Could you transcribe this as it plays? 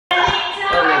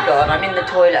God, I'm in the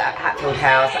toilet at Hatfield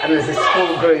House and there's a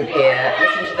school group here.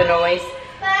 Listen to the noise.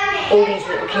 All these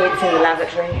little kids in the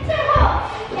lavatory.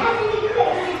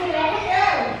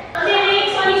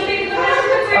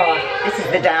 Oh, this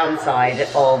is the downside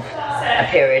of a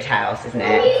period house, isn't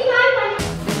it?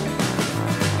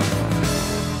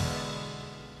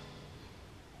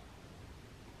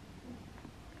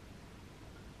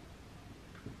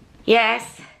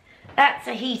 Yes, that's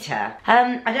a heater.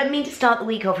 I don't mean to start the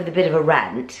week off with a bit of a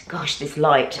rant. Gosh, this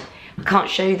light. I can't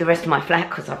show you the rest of my flat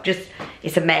because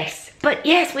it's a mess. But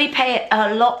yes, we pay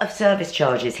a lot of service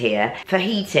charges here for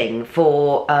heating,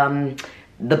 for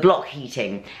the block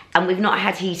heating. And we've not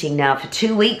had heating now for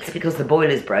 2 weeks because the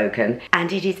boiler's broken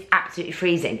and it is absolutely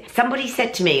freezing. Somebody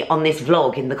said to me on this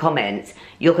vlog in the comments,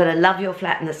 you're gonna love your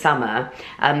flat in the summer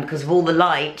because of all the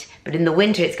light, but in the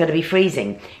winter it's gonna be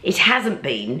freezing. It hasn't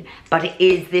been, but it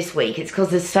is this week. It's because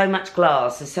there's so much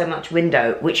glass, there's so much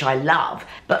window, which I love.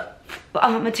 But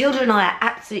Matilda and I are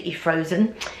absolutely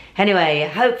frozen. Anyway,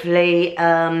 hopefully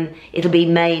it'll be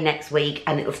May next week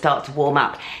and it'll start to warm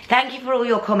up. Thank you for all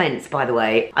your comments, by the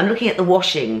way. I'm looking at the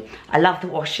washing. I love the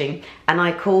washing. And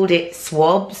I called it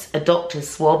swabs, a doctor's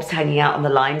swabs hanging out on the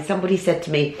line. Somebody said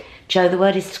to me, Jo, the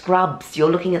word is scrubs.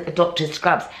 You're looking at the doctor's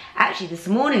scrubs. Actually, this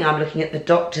morning I'm looking at the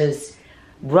doctor's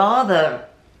rather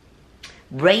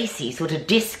racy, sort of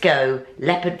disco,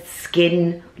 leopard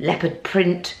skin, leopard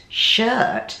print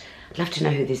shirt. I'd love to know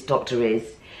who this doctor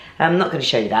is. I'm not going to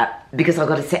show you that because I've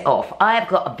got to set off. I have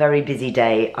got a very busy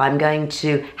day. I'm going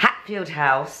to Hatfield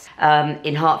House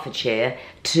in Hertfordshire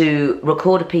to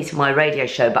record a piece for my radio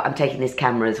show, but I'm taking this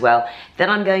camera as well.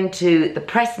 Then I'm going to the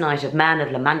press night of Man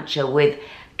of La Mancha with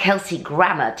Kelsey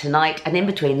Grammer tonight, and in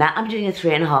between that I'm doing a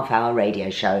 3.5 hour radio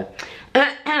show.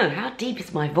 How deep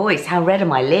is my voice? How red are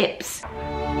my lips?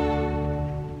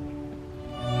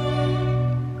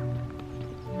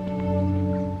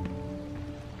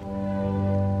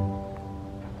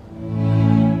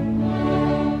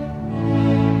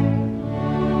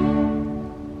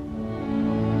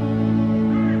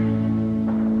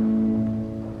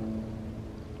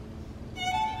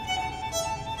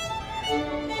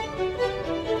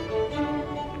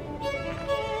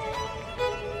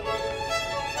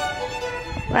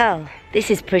 Well,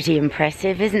 this is pretty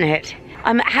impressive, isn't it?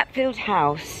 I'm at Hatfield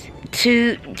House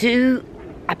to do...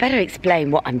 I better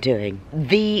explain what I'm doing.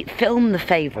 The film The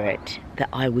Favourite, that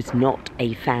I was not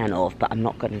a fan of, but I'm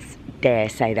not going to dare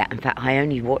say that. In fact, I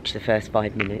only watched the first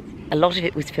 5 minutes. A lot of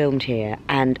it was filmed here,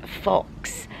 and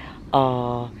Fox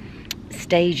are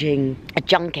staging a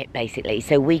junket, basically,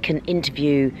 so we can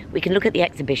look at the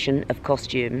exhibition of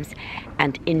costumes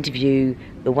and interview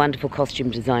the wonderful costume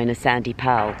designer Sandy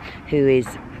Powell, who is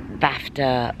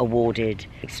BAFTA awarded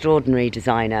extraordinary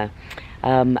designer,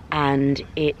 and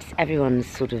everyone's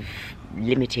sort of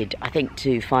limited, I think,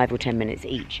 to 5 or 10 minutes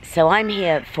each. So I'm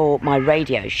here for my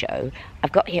radio show.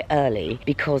 I've got here early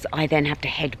because I then have to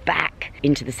head back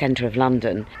into the centre of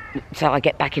London, so I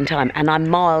get back in time, and I'm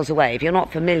miles away. If you're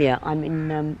not familiar, I'm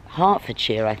in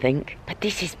Hertfordshire, I think. But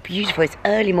this is beautiful. It's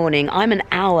early morning. I'm an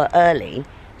hour early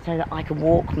so that I can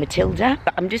walk Matilda.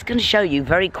 But I'm just going to show you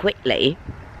very quickly.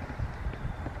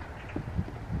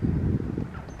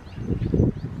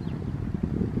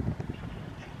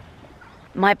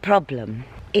 My problem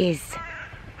is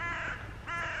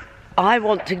I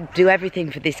want to do everything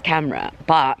for this camera,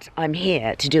 but I'm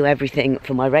here to do everything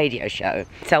for my radio show.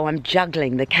 So I'm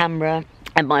juggling the camera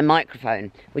and my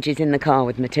microphone, which is in the car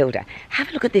with Matilda. Have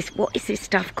a look at this. What is this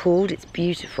stuff called? It's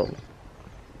beautiful.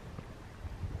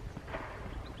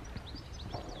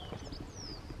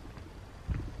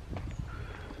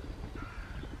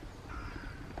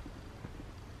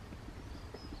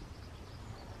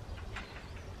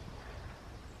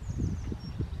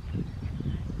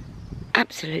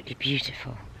 Absolutely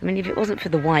beautiful. I mean, if it wasn't for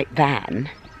the white van,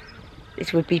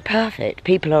 this would be perfect.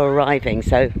 People are arriving,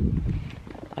 so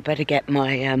I better get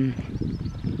my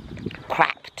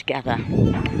crap together.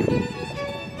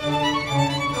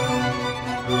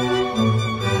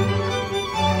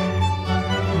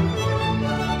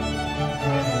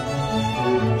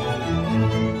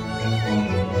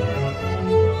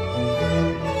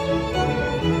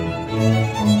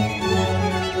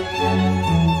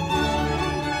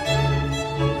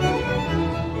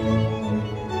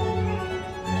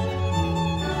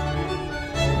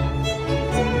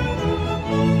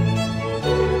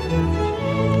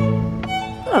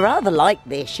 I rather like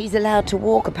this. She's allowed to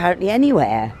walk apparently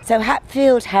anywhere. So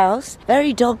Hatfield House,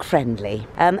 very dog friendly.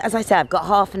 As I say, I've got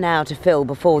half an hour to fill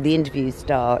before the interviews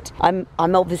start. I'm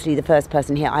obviously the first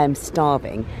person here. I am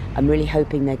starving. I'm really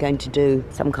hoping they're going to do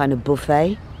some kind of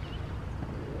buffet.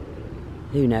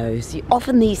 Who knows?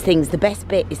 Often these things, the best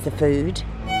bit is the food.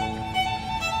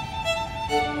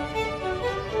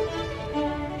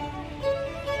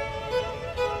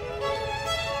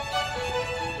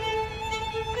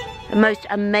 The most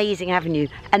amazing avenue.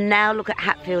 And now look at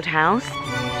Hatfield House.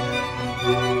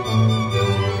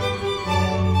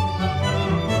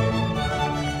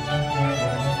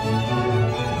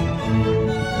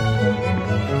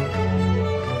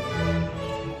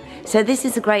 So this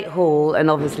is a great hall, and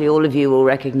obviously all of you will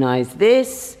recognise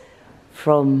this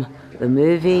from the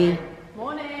movie.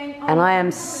 Morning. And I am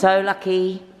so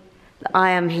lucky that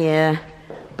I am here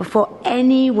before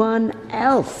anyone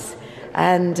else.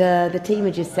 And the team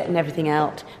are just setting everything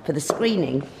out for the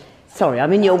screening. Sorry,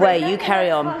 I'm in your way, you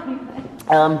carry on.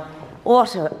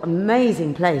 What an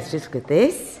amazing place, just look at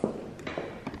this.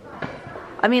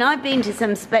 I mean, I've been to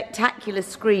some spectacular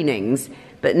screenings,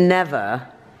 but never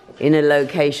in a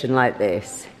location like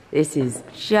this. This is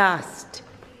just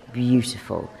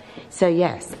beautiful. So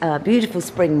yes, a beautiful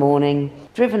spring morning,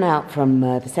 driven out from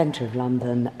the centre of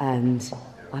London, and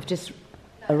I've just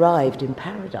arrived in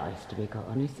paradise, to be quite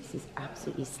honest. This is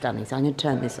absolutely stunning, so I'm going to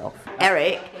turn this off.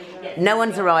 Eric, no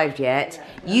one's arrived yet.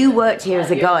 You worked here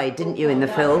as a guide, didn't you, in the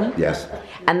film? Yes.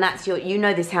 And that's your, you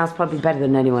know this house probably better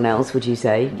than anyone else, would you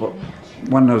say? Well,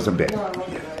 one knows a bit.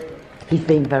 He's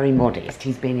been very modest.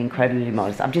 He's been incredibly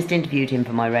modest. I've just interviewed him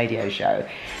for my radio show,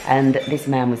 and this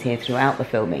man was here throughout the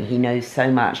filming. He knows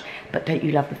so much. But don't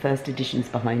you love the first editions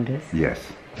behind us? Yes.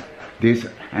 These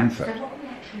are handsome.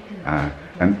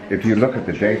 And if you look at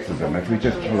the dates of them, if we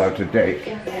just pull out a date,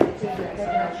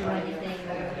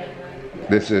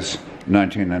 this is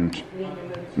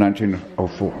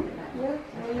 1904.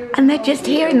 And they're just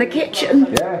here in the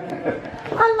kitchen. Yeah.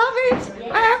 I love it.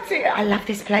 I love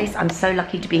this place. I'm so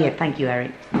lucky to be here. Thank you,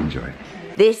 Eric. Enjoy.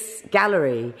 This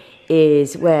gallery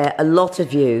is where a lot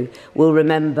of you will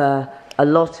remember a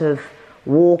lot of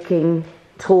walking,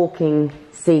 talking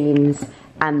scenes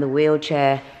and the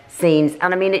wheelchair scenes.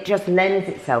 And I mean, it just lends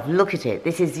itself. Look at it.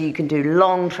 This is, you can do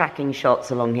long tracking shots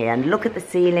along here. And look at the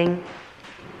ceiling.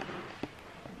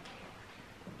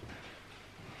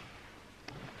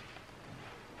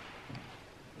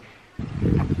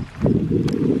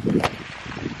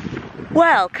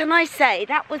 Well, can I say,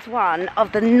 that was one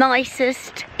of the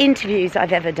nicest interviews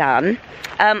I've ever done.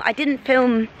 I didn't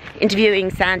film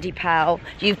interviewing Sandy Powell.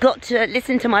 You've got to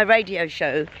listen to my radio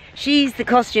show. She's the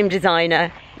costume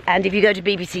designer, and if you go to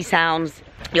BBC Sounds,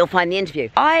 you'll find the interview.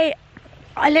 I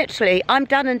literally, I'm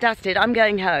done and dusted. I'm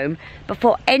going home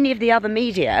before any of the other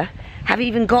media have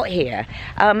even got here.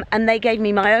 And they gave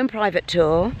me my own private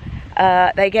tour.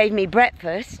 They gave me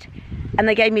breakfast, and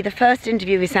they gave me the first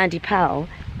interview with Sandy Powell.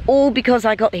 All because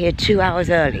I got here 2 hours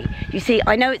early. You see,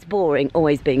 I know it's boring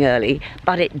always being early,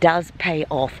 but it does pay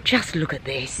off. Just look at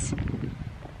this.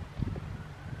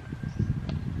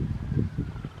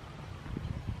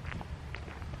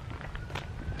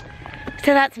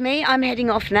 So that's me. I'm heading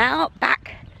off now,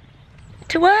 back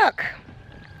to work.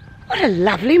 What a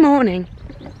lovely morning.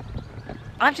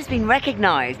 I've just been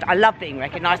recognised. I love being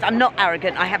recognised. I'm not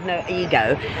arrogant, I have no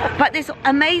ego. But this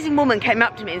amazing woman came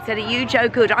up to me and said, "Are you Joe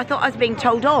Good?" I thought I was being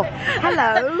told off.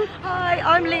 Hello. Hi,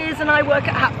 I'm Liz and I work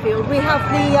at Hatfield. We have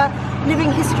the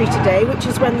Living History today, which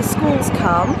is when the schools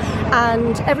come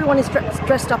and everyone is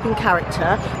dressed up in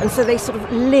character, and so they sort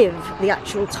of live the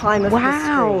actual time of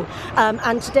history.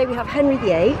 And today we have Henry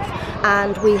VIII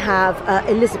and we have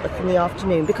Elizabeth in the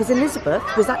afternoon, because Elizabeth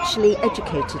was actually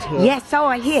educated here. Yes, so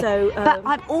I hear. So, but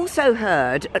I've also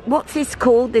heard, what's this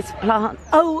called, this plant?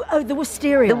 Oh, the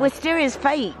wisteria. The wisteria's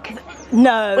fake.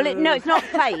 No. Well, no, it's not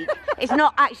fake. It's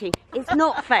not actually. It's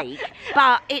not fake,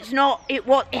 but it's not. It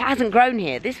hasn't grown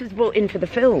here. This was brought in for the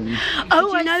film.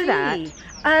 Oh, Did you know that? You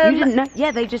didn't know?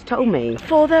 Yeah, they just told me.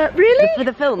 For the really? For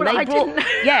the film, well, they brought. Didn't know.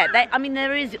 Yeah, I mean,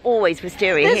 there is always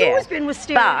wisteria There's here. always been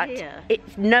wisteria here. But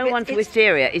it's no one's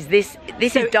wisteria. Is this?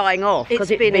 This is dying off because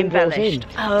it's been brought in.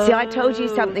 Oh. See, I told you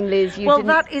something, Liz. You well, didn't...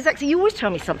 that is actually. You always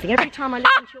tell me something every time I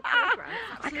listen to your programme.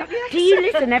 Do you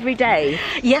listen every day?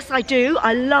 Yes, I do.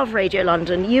 I love Radio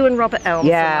London. You and Robert Elms.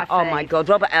 Yeah. Are my Oh my God,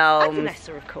 Robert Elms. And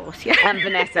Vanessa, of course. Yeah. And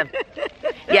Vanessa.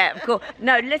 Yeah, of course.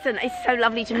 No, listen, it's so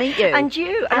lovely to meet you. And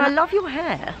you. And I love your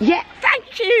hair. Yeah,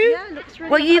 thank you. Yeah, it looks really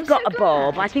well, you've I'm got so a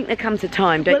bob. glad. I think there comes a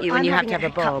time, don't you, when you have to have a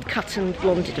bob. Cut and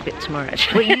blonded a bit tomorrow,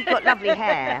 actually. Well, you've got lovely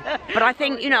hair. But I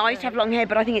think, you know, I used to have long hair,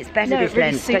 but I think it's better this it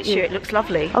really length. suits you. It looks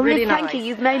lovely. Oh, really Liz, nice. thank you.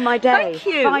 You've made my day. Thank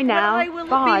you. Bye now. Well, I will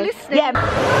Bye. be listening. Yeah.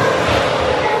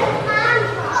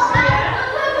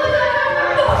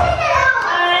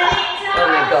 Oh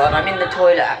my God, I'm in the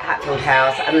toilet at Hatfield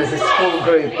House and there's a school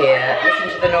group here. Listen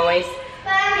to the noise.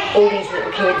 All these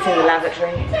little kids in the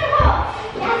lavatory.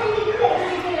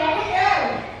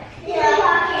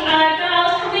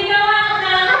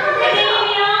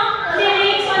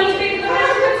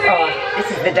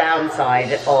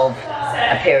 downside of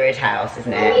a period house,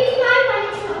 isn't it? No,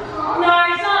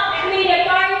 it's not. Amelia,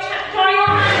 dry your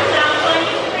hands out so I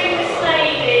can bring this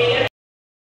lady.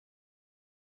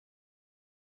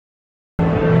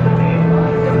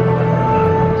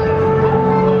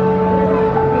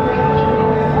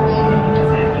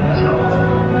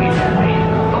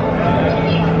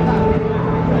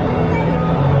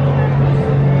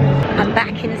 I'm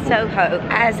back in Soho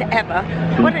as ever.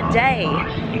 What a day.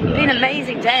 It's been an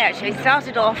amazing day actually.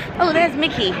 Started off, oh there's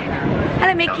Mickey.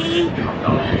 Hello Mickey.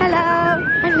 Hello.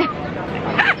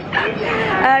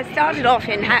 Started off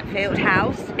in Hatfield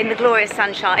House in the glorious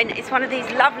sunshine. It's one of these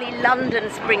lovely London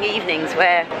spring evenings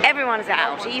where everyone's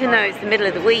out, even though it's the middle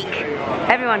of the week.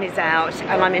 Everyone is out,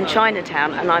 and I'm in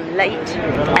Chinatown and I'm late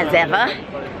as ever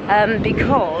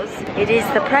because it is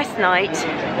the press night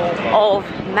of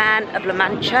Man of La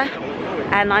Mancha,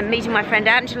 and I'm meeting my friend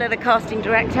Angela, the casting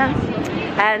director,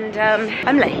 and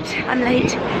I'm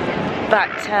late, but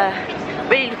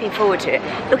really looking forward to it.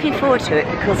 Looking forward to it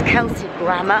because Kelsey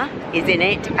Grammer is in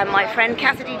it and my friend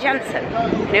Cassidy Jensen.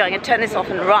 Anyway, I'm going to turn this off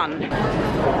and run.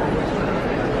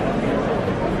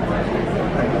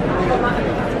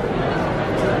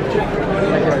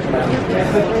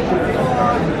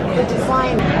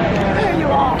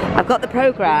 I've got the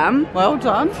programme. Well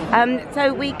done.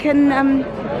 So we can,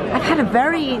 I've had a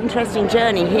very interesting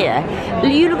journey here.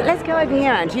 Let's go over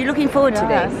here, Ange. Are you looking forward to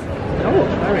this? Oh,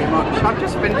 very much. I've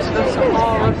just been to the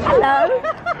Sahara. Hello?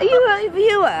 Are you a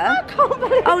viewer? I can't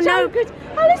believe Oh no. Good.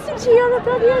 I listened to you on the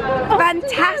bloody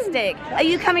Fantastic. Are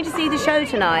you coming to see the show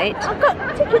tonight? I've got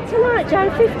a ticket tonight,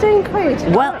 Joe, 15 quid.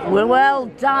 Well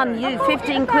done, you.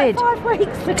 15 quid. 5 weeks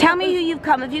ago. Tell me who you've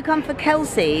come. Have you come for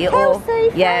Kelsey? Kelsey,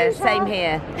 Yeah, Fraser. same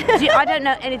here. I don't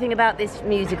know anything about this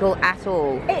musical at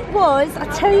all. It was, I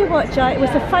tell you what, Joe, it was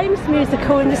a famous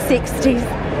musical in the 60s.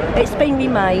 It's been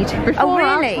remade. Oh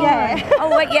really? Yeah.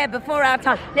 Oh wait, yeah, before our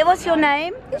time. Now, what's your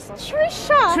name? It's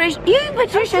Trisha. You,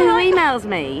 Patricia, who emails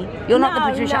me. You're not the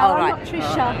Patricia. No, Oh, I'm right. not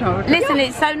Trisha. Listen,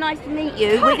 it's so nice to meet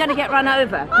you. We're going to get run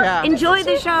over. Yeah. Enjoy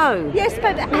the show. Yes,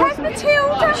 but how's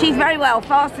Matilda? She's very well,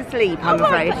 fast asleep, I'm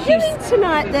afraid. You're in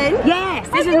tonight then? Yes,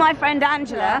 this is my friend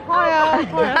Angela.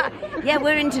 Hiya. Yeah,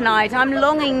 we're in tonight. I'm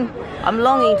longing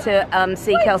to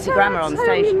see Kelsey Grammer on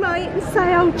stage. Tell me, mate, and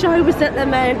say, oh, Joe was at the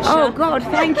mansion. Oh God,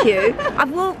 thank you.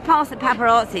 I've walked past the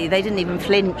paparazzi. They didn't even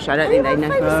flinch. I don't think they know.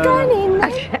 Famous going in.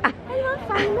 They are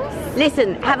famous.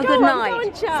 Listen, have a good Go on, night. go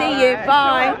on, Joe. See you.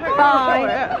 Bye.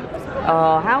 Bye.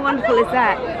 Oh, how wonderful is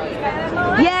that?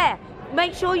 Yeah.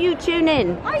 Make sure you tune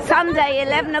in. Sunday,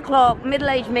 11 o'clock, Middle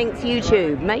Age Minx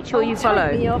YouTube. Make sure you follow.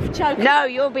 Take me off, Joe. No,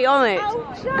 you'll be on it.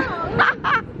 Oh, Joe.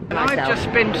 I've just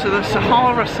been to the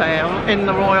Sahara sale in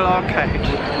the Royal Arcade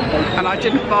and I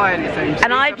didn't buy anything.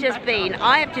 And I have just been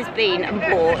and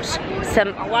bought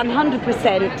some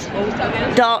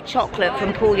 100% dark chocolate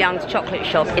from Paul Young's chocolate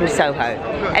shop in Soho.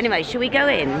 Anyway, shall we go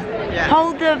in? Yeah.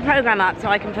 Hold the programme up so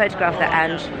I can photograph that,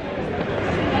 Ange.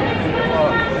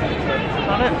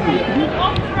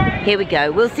 Here we go.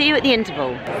 We'll see you at the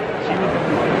interval.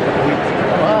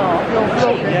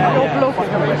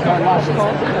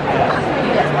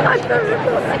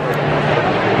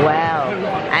 Well,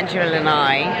 Angela and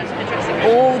I,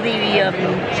 all the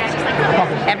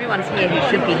everyone's here who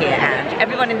should be here, and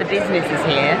everyone in the business is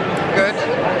here. Good.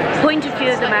 Point a few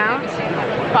of them out.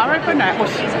 Barry Burnett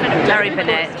was Larry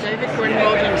Burnett. David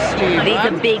Greenwald and Steve. These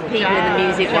are big people in the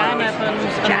music Jan world.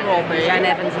 Evans and Robbie. Jan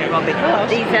Evans and Robbie.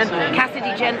 These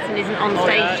Cassidy Jensen isn't on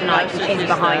stage tonight because she's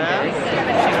behind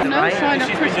us. No sign of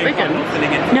Chris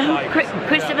Biggins. No,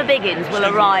 Christopher Biggins will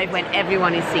arrive when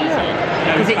everyone is seated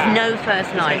because it's no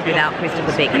first night without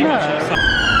Christopher Biggins. No.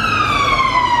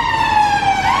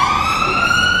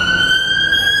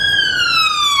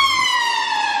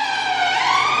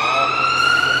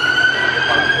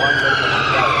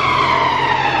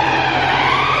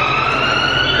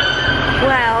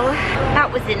 Well,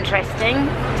 that was interesting.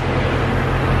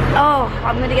 Oh,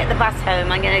 I'm going to get the bus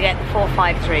home. I'm going to get the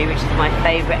 453, which is my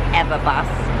favourite ever bus.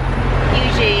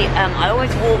 Usually, I always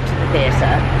walk to the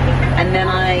theatre, and then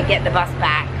I get the bus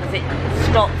back because it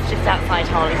stops just outside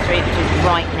Harley Street, which is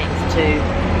right next to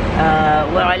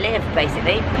where I live,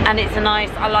 basically. And it's a nice,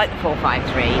 I like the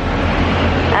 453.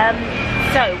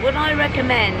 So, would I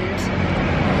recommend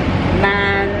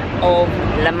Man of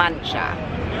La Mancha?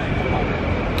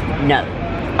 No,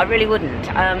 I really wouldn't.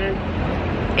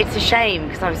 It's a shame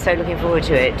because I was so looking forward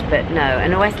to it, but no.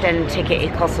 And a West End ticket,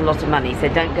 it costs a lot of money, so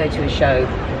don't go to a show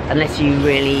unless you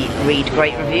really read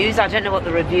great reviews. I don't know what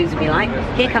the reviews will be like.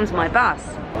 Here comes my bus.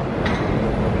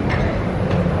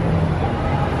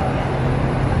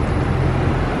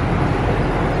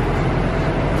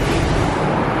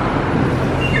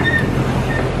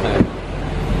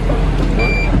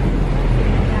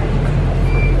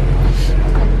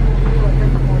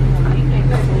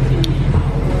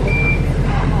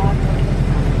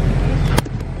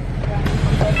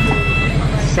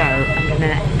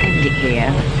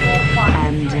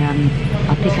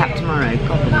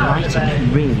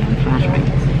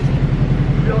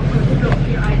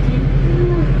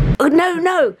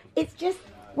 no, it's just,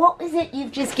 what is it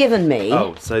you've just given me?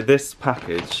 Oh, so this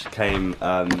package came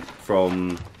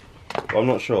from, well, I'm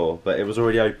not sure, but it was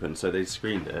already open, so they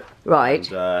screened it. Right.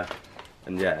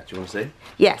 And yeah, do you want to see?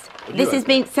 Yes, this has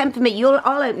been sent for me.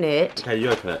 I'll open it. Okay, you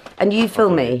open it. And you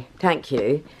film me. Thank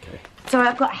you. Okay. Sorry,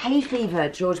 I've got hay fever,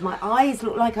 George. My eyes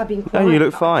look like I've been crying. No, you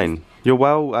look fine. You're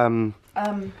well,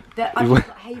 I've just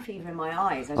got hay fever in my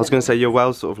eyes. I was going to say, you're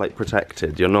well sort of like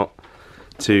protected. You're not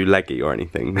too leggy or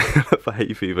anything for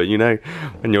hay fever. You know,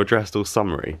 when you're dressed all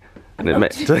summery. And it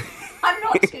makes... I'm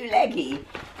not too leggy.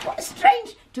 What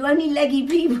strange. Do only leggy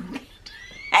people get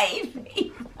hay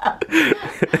fever?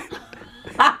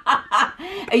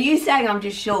 Are you saying I'm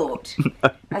just short?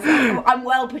 I'm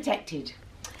well protected.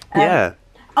 Yeah.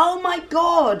 Oh my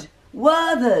God,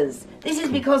 Werther's. This is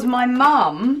because my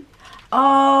mum.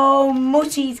 Oh,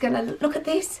 Mutty's gonna look at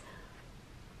this.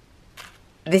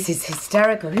 This is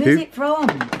hysterical. Who's it from?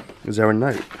 Is there a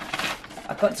note?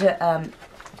 I've got to.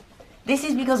 This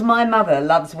is because my mother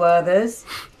loves Werther's.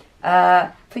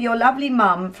 For your lovely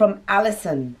mum from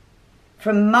Alison,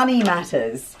 from Money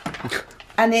Matters,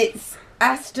 and it's.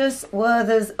 Astus,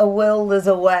 Werther's, a will, there's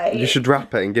a way. You should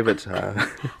wrap it and give it to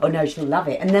her. Oh no, she'll love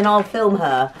it. And then I'll film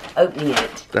her opening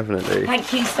it. Definitely.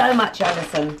 Thank you so much,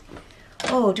 Alison.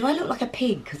 Oh, do I look like a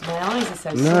pig? Because my eyes are so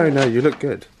No, sore. no, you look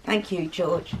good. Thank you,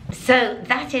 George. So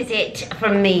that is it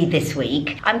from me this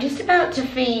week. I'm just about to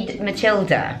feed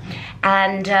Matilda.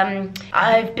 And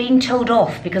I've been told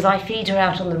off because I feed her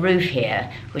out on the roof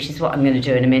here, which is what I'm going to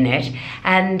do in a minute.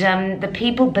 And the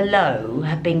people below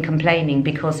have been complaining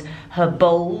because her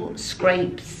bowl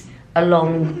scrapes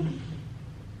along.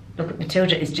 Look,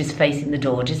 Matilda is just facing the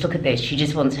door. Just look at this. She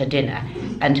just wants her dinner.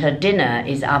 And her dinner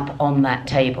is up on that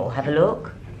table. Have a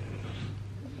look.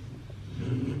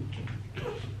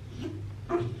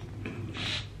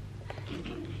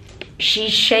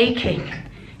 She's shaking.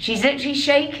 She's literally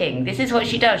shaking. This is what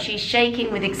she does. She's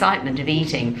shaking with excitement of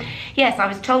eating. Yes, I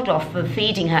was told off for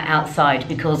feeding her outside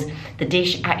because the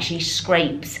dish actually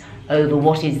scrapes over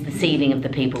what is the ceiling of the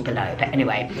people below. But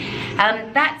anyway,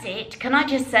 that's it. Can I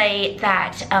just say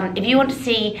that if you want to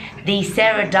see the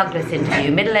Sarah Douglas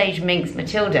interview, Middle-Aged Minx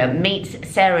Matilda meets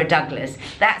Sarah Douglas,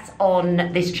 that's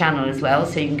on this channel as well,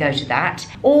 so you can go to that.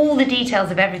 All the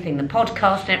details of everything, the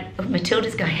podcast, and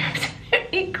Matilda's going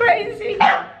absolutely crazy.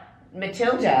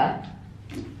 Matilda,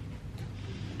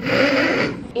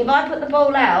 if I put the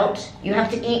bowl out, you have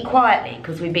to eat quietly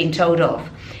because we've been told off.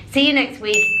 See you next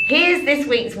week. Here's this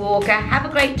week's Walker. Have a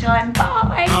great time.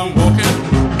 Bye. I'm walking,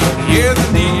 yeah,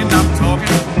 the need I'm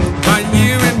talking, about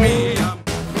you and me.